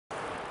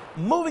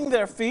Moving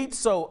their feet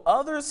so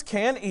others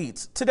can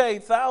eat. Today,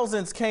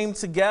 thousands came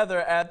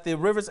together at the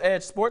River's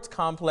Edge Sports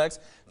Complex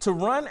to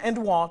run and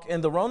walk in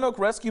the Roanoke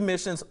Rescue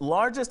Mission's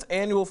largest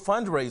annual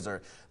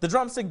fundraiser. The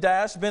Drumstick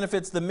Dash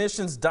benefits the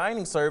mission's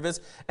dining service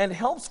and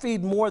helps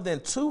feed more than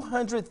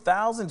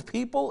 200,000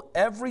 people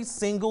every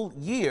single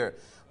year.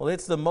 Well,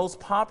 it's the most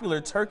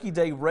popular Turkey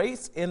Day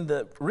race in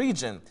the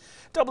region.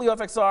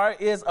 WFXR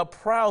is a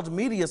proud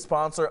media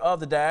sponsor of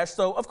the Dash,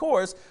 so of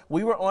course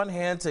we were on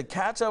hand to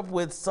catch up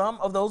with some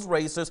of those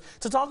racers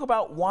to talk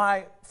about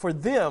why, for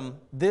them,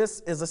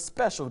 this is a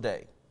special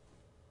day.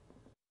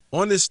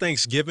 On this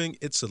Thanksgiving,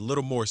 it's a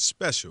little more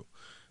special.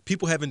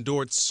 People have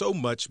endured so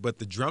much, but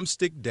the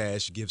Drumstick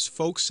Dash gives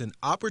folks an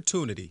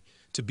opportunity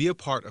to be a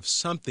part of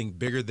something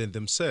bigger than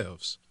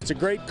themselves. It's a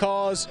great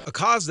cause. A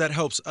cause that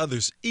helps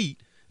others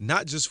eat,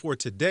 not just for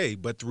today,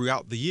 but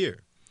throughout the year.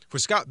 For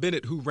Scott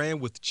Bennett, who ran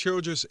with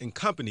Childress and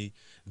Company,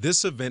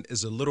 this event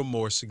is a little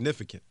more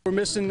significant. We're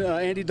missing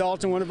Andy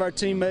Dalton, one of our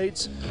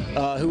teammates,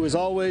 who was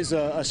always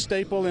a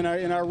staple in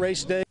our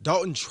race day.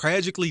 Dalton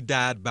tragically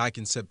died back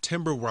in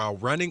September while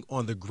running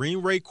on the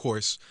Green Ray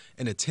course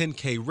in a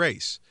 10K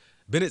race.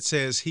 Bennett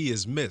says he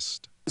is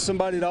missed.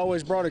 Somebody that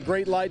always brought a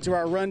great light to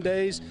our run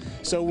days.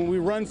 So when we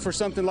run for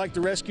something like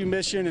the rescue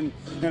mission and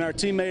our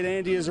teammate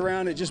Andy is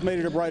around, it just made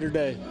it a brighter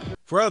day.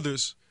 For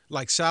others,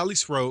 like Sally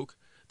Srogue,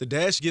 the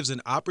Dash gives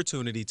an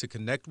opportunity to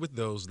connect with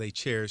those they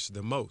cherish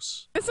the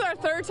most. This is our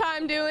third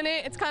time doing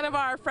it. It's kind of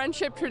our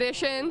friendship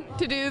tradition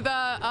to do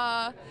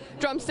the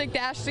Drumstick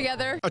Dash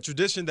together. A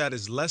tradition that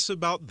is less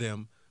about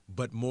them,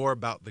 but more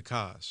about the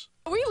cause.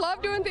 We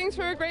love doing things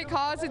for a great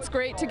cause. It's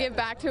great to give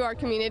back to our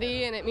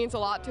community, and it means a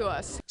lot to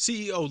us.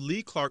 CEO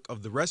Lee Clark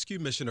of the Rescue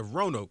Mission of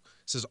Roanoke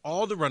says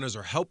all the runners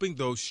are helping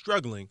those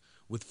struggling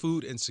with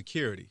food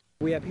insecurity.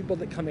 We have people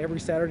that come every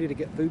Saturday to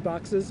get food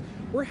boxes.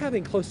 We're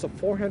having close to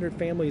 400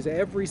 families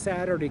every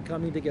Saturday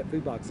coming to get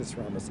food boxes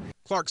from us.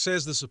 Clark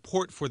says the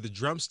support for the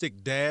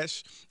Drumstick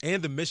Dash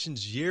and the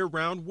mission's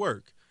year-round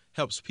work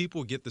helps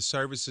people get the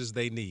services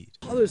they need.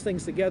 All those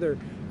things together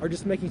are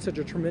just making such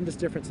a tremendous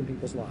difference in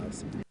people's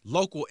lives.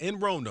 Local in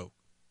Roanoke,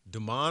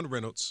 Damon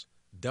Reynolds,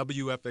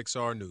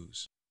 WFXR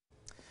News.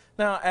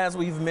 Now, as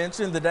we've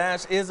mentioned, the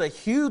Dash is a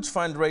huge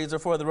fundraiser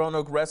for the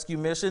Roanoke Rescue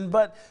Mission,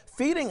 but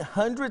feeding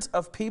hundreds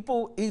of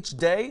people each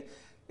day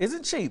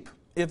isn't cheap.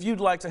 If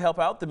you'd like to help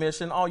out the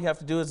mission, all you have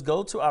to do is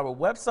go to our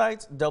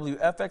website,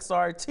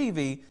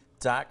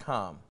 WFXRTV.com.